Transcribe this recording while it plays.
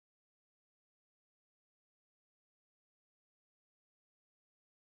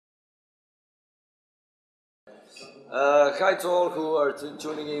Hi to all who are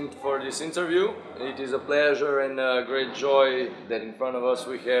tuning in for this interview. It is a pleasure and a great joy that in front of us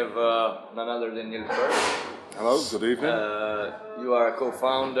we have none other than Neil Perch. Hello, good evening. You are a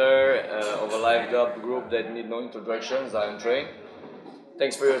co-founder of a live dub group that need no introductions, Andraž.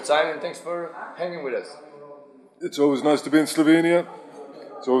 Thanks for your time and thanks for hanging with us. It's always nice to be in Slovenia.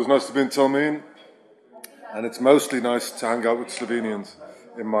 It's always nice to be in Tallinn. And it's mostly nice to hang out with Slovenians,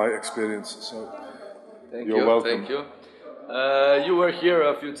 in my experience. So you're welcome. Thank you. You were here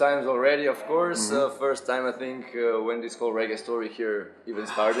a few times already, of course. First time, I think, when this whole reggae story here even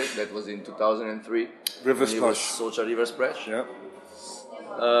started. That was in 2003. River Splash. Social River Splash. Yeah.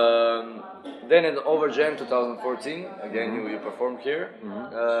 Then at Overjam 2014, again you performed here.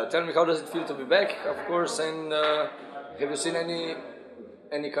 Tell me, how does it feel to be back, of course, and have you seen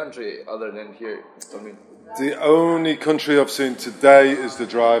any country other than here? The only country I've seen today is the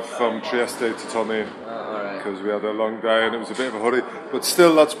drive from Trieste to Tallinn. Because we had a long day and it was a bit of a hurry. But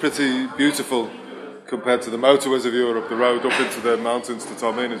still, that's pretty beautiful compared to the motorways of Europe. The road up into the mountains to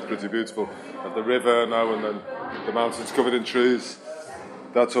Tallinn is pretty beautiful. At the river now and then the mountains covered in trees.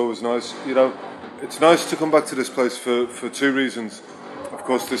 That's always nice. You know, it's nice to come back to this place for two reasons. Of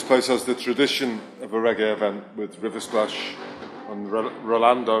course, this place has the tradition of a reggae event with River Splash and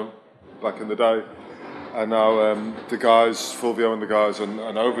Rolando back in the day. And now the guys, Fulvio and the guys, and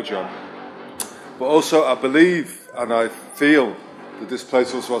Overjam. But also I believe and I feel that this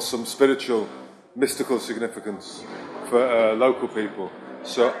place also has some spiritual, mystical significance for local people.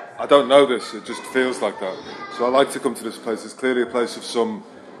 So I don't know this, it just feels like that. So I like to come to this place. It's clearly a place of some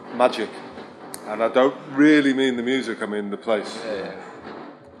magic. And I don't really mean the music, I mean the place. Yeah.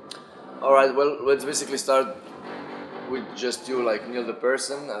 Alright, well, let's basically start with just you, like Neil the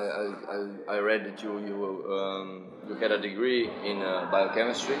person. I read that you had a degree in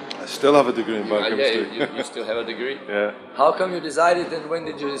biochemistry. I still have a degree in biochemistry. You still have a degree? Yeah. How come you decided, and when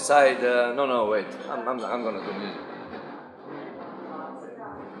did you decide, no, wait, I'm going to do music?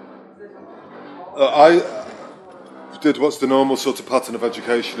 I did what's the normal sort of pattern of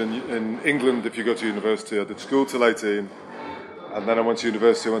education in England if you go to university. I did school till 18, and then I went to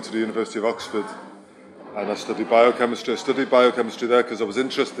university. I went to the University of Oxford. And I studied biochemistry. I studied biochemistry there because I was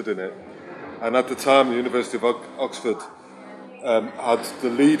interested in it. And at the time, the University of Oxford had the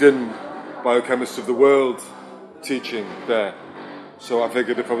leading biochemist of the world teaching there. So I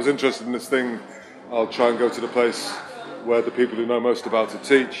figured if I was interested in this thing, I'll try and go to the place where the people who know most about it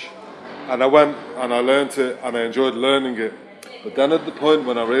teach. And I went and I learned it and I enjoyed learning it. But then at the point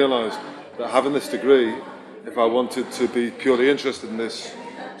when I realised that having this degree, if I wanted to be purely interested in this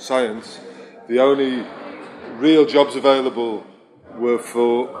science, the only real jobs available were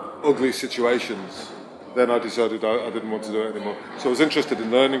for ugly situations. Then I decided I didn't want to do it anymore. So I was interested in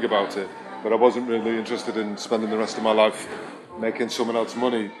learning about it, but I wasn't really interested in spending the rest of my life making someone else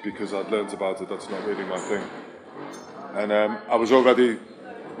money because I'd learned about it. That's not really my thing. And I was already,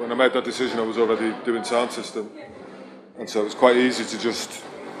 when I made that decision, I was already doing sound system. And so it was quite easy to just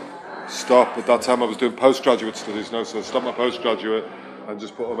stop. At that time I was doing postgraduate studies now, so I stopped my postgraduate and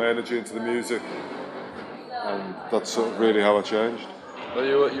just put all my energy into the music, and that's sort of really how I changed. Well,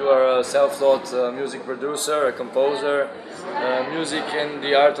 you are a self-taught music producer, a composer. Music and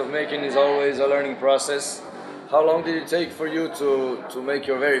the art of making is always a learning process. How long did it take for you to make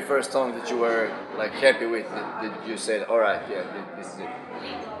your very first song that you were like happy with? That you said, all right, yeah, this is it.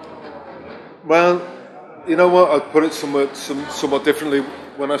 Well, you know what? I'd put it somewhat differently.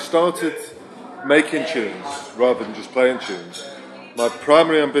 When I started making tunes rather than just playing tunes, my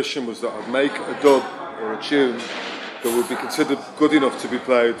primary ambition was that I'd make a dub or a tune that would be considered good enough to be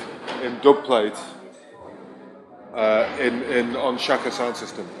played in dub plate on Shaka sound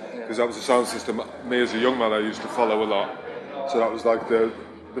system, because that was a sound system me as a young man I used to follow a lot. So that was like the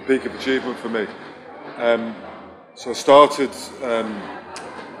peak of achievement for me. So I started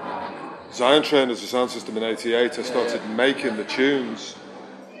Zion Train as a sound system in '88. I started making the tunes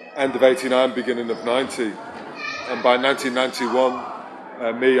end of '89, beginning of '90. And by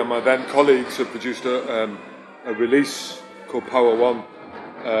 1991, me and my then colleagues had produced a release called Power One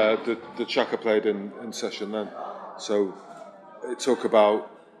that Chaka played in session then. So it took about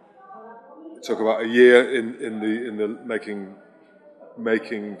a year in the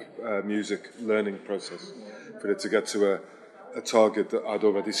making music learning process for it to get to a target that I'd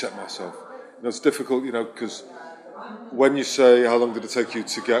already set myself. And it's difficult, you know, because when you say how long did it take you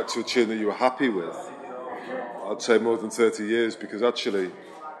to get to a tune that you were happy with, I'd say more than 30 years, because actually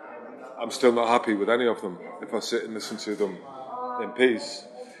I'm still not happy with any of them if I sit and listen to them in peace.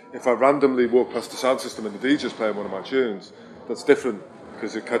 If I randomly walk past the sound system and the DJ's playing one of my tunes, that's different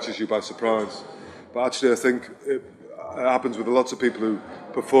because it catches you by surprise. But actually I think it happens with lots of people who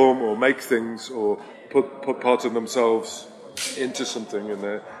perform or make things or put part of themselves into something in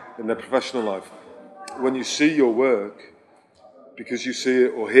their professional life. When you see your work, because you see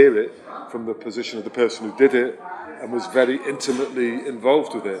it or hear it from the position of the person who did it and was very intimately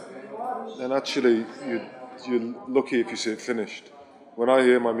involved with it, then actually you're lucky if you see it finished. When I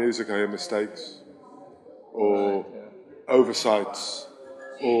hear my music, I hear mistakes or oversights,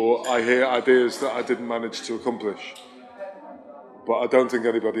 or I hear ideas that I didn't manage to accomplish. But I don't think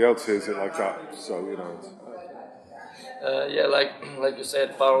anybody else hears it like that. So, you know. Yeah, like you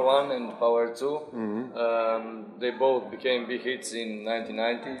said, Power 1 and Power 2, they both became big hits in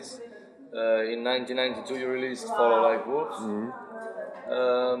 1990s. In 1992 you released Follow Like Wolves.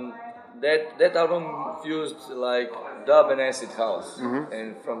 That album fused like dub and acid house,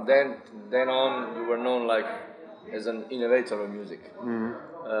 and from then on you were known like as an innovator of music.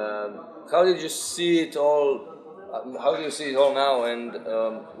 How did you see it all? How do you see it all now? And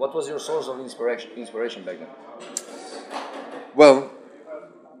what was your source of inspiration back then? Well,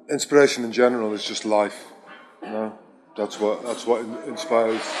 inspiration in general is just life. You know? That's what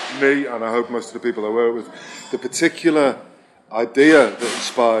inspires me, and I hope most of the people I work with. The particular idea that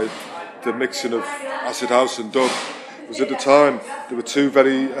inspired the mixing of acid house and dub was, at the time there were two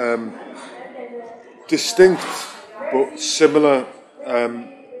very distinct but similar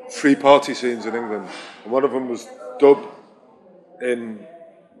free party scenes in England, and one of them was dub in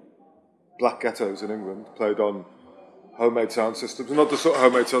black ghettos in England, played on homemade sound systems, not the sort of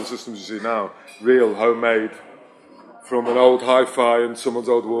homemade sound systems you see now, real homemade from an old hi-fi and someone's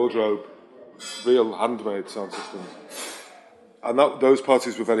old wardrobe, real handmade sound systems. And those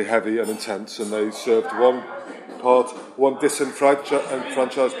parties were very heavy and intense, and they served one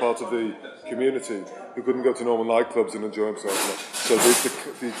disenfranchised part of the community who couldn't go to normal nightclubs and enjoy themselves. So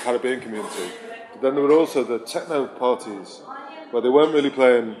the Caribbean community. But then there were also the techno parties, where they weren't really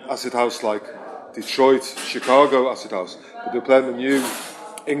playing acid house like Detroit, Chicago acid house, but they were playing the new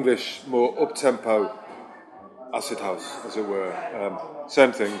English, more up-tempo acid house, as it were.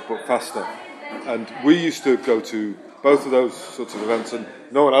 Same thing, but faster. And we used to go to both of those sorts of events, and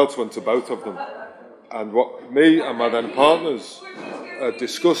no one else went to both of them. And what me and my then partners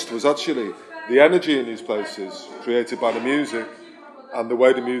discussed was actually the energy in these places created by the music and the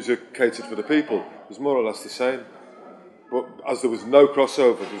way the music catered for the people was more or less the same. But as there was no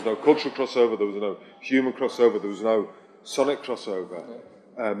crossover, there was no cultural crossover, there was no human crossover, there was no sonic crossover,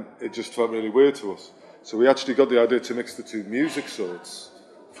 it just felt really weird to us. So we actually got the idea to mix the two music sorts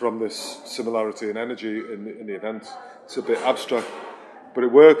from this similarity and energy in the event. It's a bit abstract, but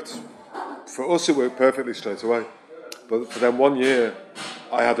it worked. For us, it worked perfectly straight away. But for then 1 year,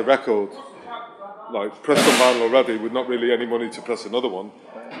 I had a record, like pressed on vinyl already, with not really any money to press another one,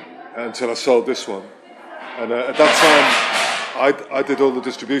 until I sold this one. And at that time, I did all the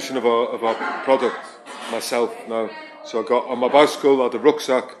distribution of our product myself now. So I got on my bicycle, I had a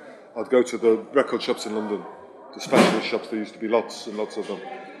rucksack, I'd go to the record shops in London, the specialist shops, there used to be lots and lots of them.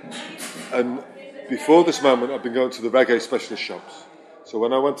 And before this moment, I've been going to the reggae specialist shops. So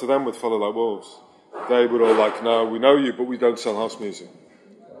when I went to them with Follow Like Wolves, they were all like, no, we know you, but we don't sell house music.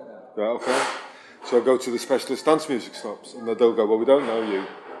 Yeah, okay. So I go to the specialist dance music shops, and they'll go, well, we don't know you,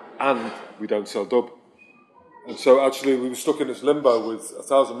 and we don't sell dub. And so actually we were stuck in this limbo with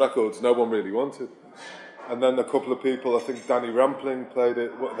 1,000 records no one really wanted. And then a couple of people, I think Danny Rampling played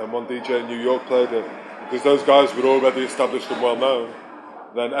it, then one DJ in New York played it. Because those guys were already established and well known,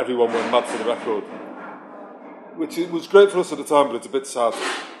 then everyone went mad for the record. Which it was great for us at the time, but it's a bit sad.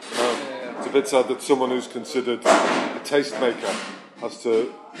 You know? It's a bit sad that someone who's considered a tastemaker has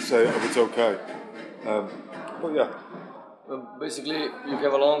to say, oh, it's okay. But yeah. Basically, you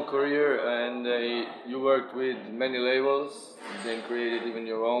have a long career, and you worked with many labels, then created even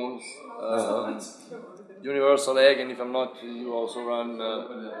your own. Universal Egg, and if I'm not, you also run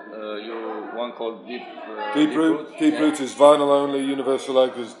your one called Deep Root. Deep Root is vinyl only, Universal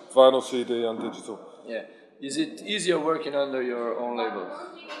Egg is vinyl, CD and digital. Yeah. Is it easier working under your own label?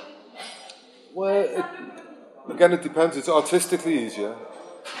 Well, again, it depends. It's artistically easier,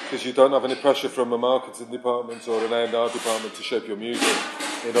 because you don't have any pressure from a marketing department or an A&R department to shape your music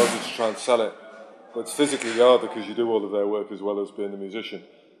in order to try and sell it. But it's physically harder because you do all of their work as well as being a musician.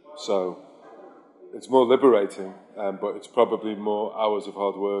 So it's more liberating, but it's probably more hours of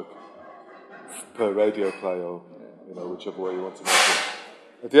hard work per radio play, or whichever way you want to make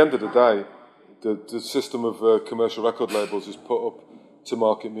it. At the end of the day, the system of commercial record labels is put up to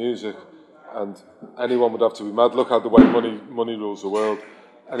market music, and anyone would have to be mad. Look how the way money rules the world.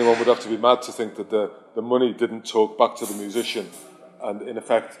 Anyone would have to be mad to think that the money didn't talk back to the musician and in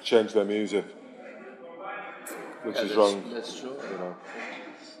effect change their music. which is wrong. That's true. You know.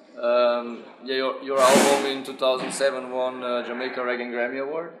 Your album in 2007 won Jamaica Reggae and Grammy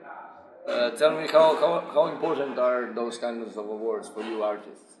Award. Tell me how important are those kinds of awards for you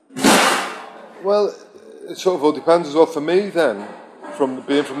artists? Well, it sort of all depends as well. For me then,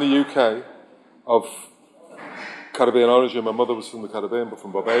 being from the UK, of Caribbean origin, my mother was from the Caribbean but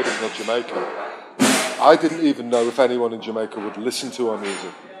from Barbados, not Jamaica. I didn't even know if anyone in Jamaica would listen to our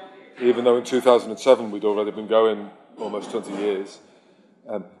music, even though in 2007 we'd already been going almost 20 years,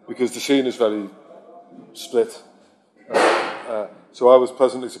 because the scene is very split. So I was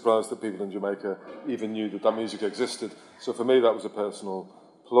pleasantly surprised that people in Jamaica even knew that music existed. So for me that was a personal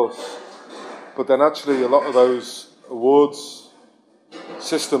plus. But then actually a lot of those awards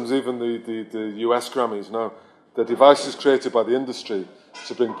systems, even the US Grammys now, they're devices created by the industry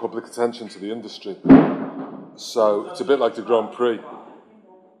to bring public attention to the industry. So it's a bit like the Grand Prix.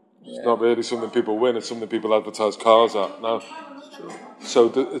 It's not really something people win, it's something people advertise cars at now. So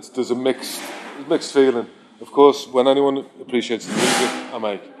there's a mixed feeling. Of course, when anyone appreciates the music I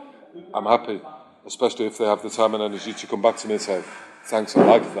make, I'm happy, especially if they have the time and energy to come back to me and say, thanks, I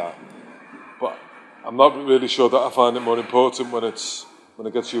like that. But I'm not really sure that I find it more important when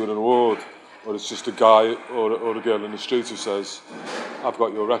it gets you an award, or it's just a guy or a girl in the street who says, I've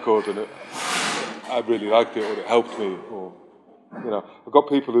got your record and I really liked it, or it helped me, or, you know. I've got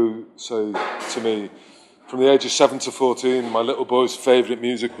people who say to me, from the age of 7 to 14, my little boy's favourite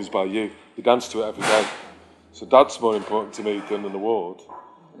music was by you. He danced to it every day. So that's more important to me than an award.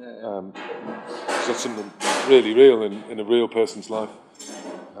 So that's something really real in a real person's life.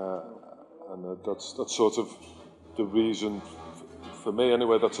 And that's sort of the reason, for me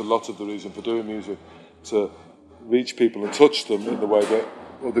anyway, that's a lot of the reason for doing music, to reach people and touch them in the way that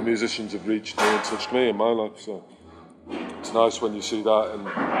other musicians have reached me and touched me in my life. So it's nice when you see that, and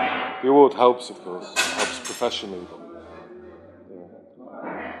the award helps, of course, helps professionally.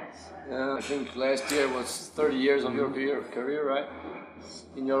 I think last year was 30 years of your career, right?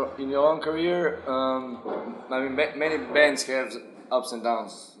 In your own career, I mean, many bands have ups and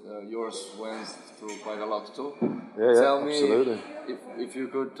downs. Yours went through quite a lot too. Tell me, absolutely. If you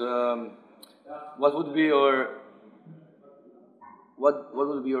could, what would be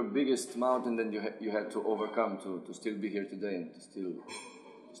your biggest mountain that you had to overcome to still be here today and to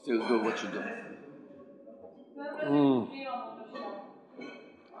still do what you do?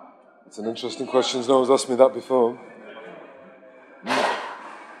 It's an interesting question. No one's asked me that before.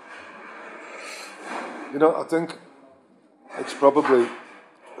 You know, I think it's probably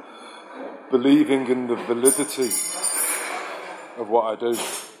believing in the validity of what I do,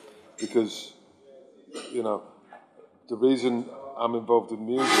 because, you know, the reason I'm involved in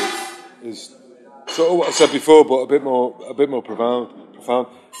music is sort of what I said before, but a bit more profound.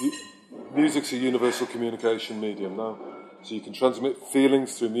 Music's a universal communication medium now. So you can transmit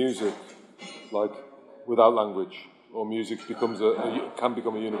feelings through music, like without language, or music can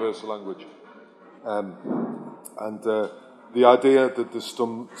become a universal language. And the idea that there's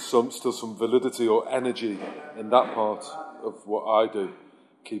still some validity or energy in that part of what I do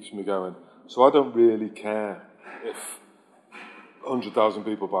keeps me going. So I don't really care if 100,000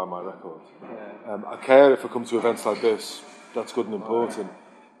 people buy my record. I care if I come to events like this. That's good and important.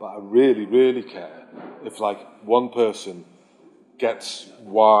 But I really, really care if like one person gets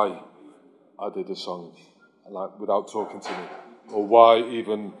why I did a song, like without talking to me, or why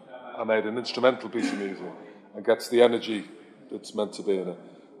even I made an instrumental piece of music, and gets the energy that's meant to be in it.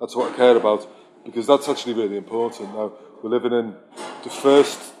 That's what I care about, because that's actually really important. Now we're living in the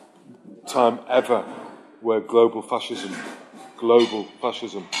first time ever where global fascism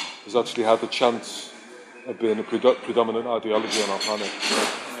has actually had the chance of being a predominant ideology on our planet.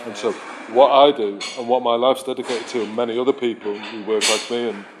 And so what I do and what my life's dedicated to, and many other people who work like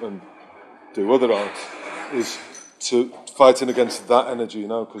me and do other art, is to fighting against that energy, you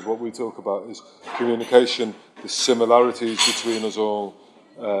know, because what we talk about is communication, the similarities between us all.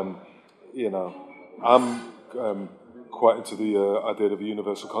 You know, I'm quite into the idea of a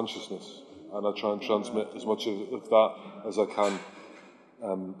universal consciousness, and I try and transmit as much of that as I can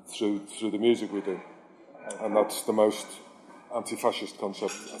through the music we do, and that's the most anti-fascist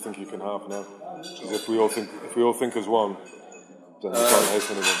concept I think you can have now. Because if we all think as one, then we can't hate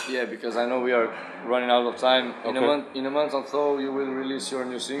anyone. Yeah, because I know we are running out of time. Okay. In a month or so, you will release your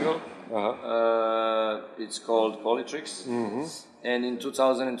new single. It's called Politrix. Mm-hmm. And in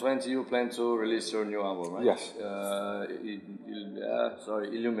 2020, you plan to release your new album, right? Yes.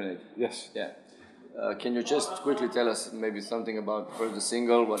 Illuminate. Yes. Yeah. Can you just quickly tell us maybe something about first the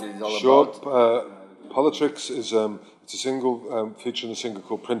single, what it is all about? Sure. Politrix is it's a single featuring a singer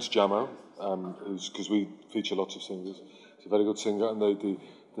called Prince Jamo, because we feature lots of singers. He's a very good singer, and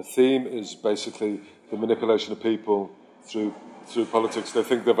the theme is basically the manipulation of people through politics. They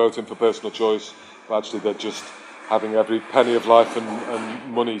think they're voting for personal choice, but actually they're just having every penny of life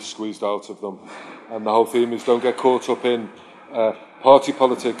and money squeezed out of them. And the whole theme is don't get caught up in party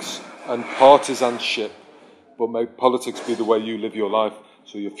politics and partisanship, but make politics be the way you live your life.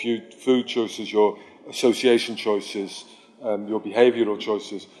 So your food choices, your association choices, your behavioural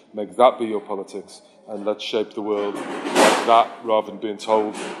choices, make that be your politics, and let's shape the world like that rather than being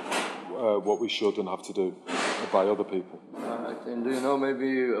told what we should and have to do by other people. And do you know maybe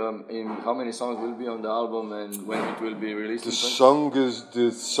in how many songs will be on the album and when it will be released? The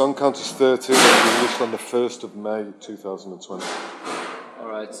song count is 13 and will be released on the 1st of May 2020.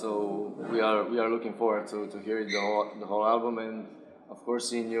 Alright, so we are looking forward to hearing the whole album and of course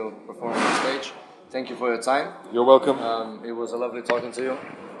seeing you perform on stage. Thank you for your time. You're welcome. It was a lovely talking to you.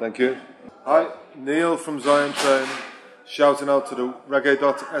 Thank you. Hi, Neil from Zion Train, shouting out to the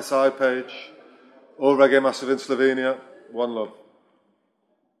Reggae.Si page. All reggae massive in Slovenia. One love.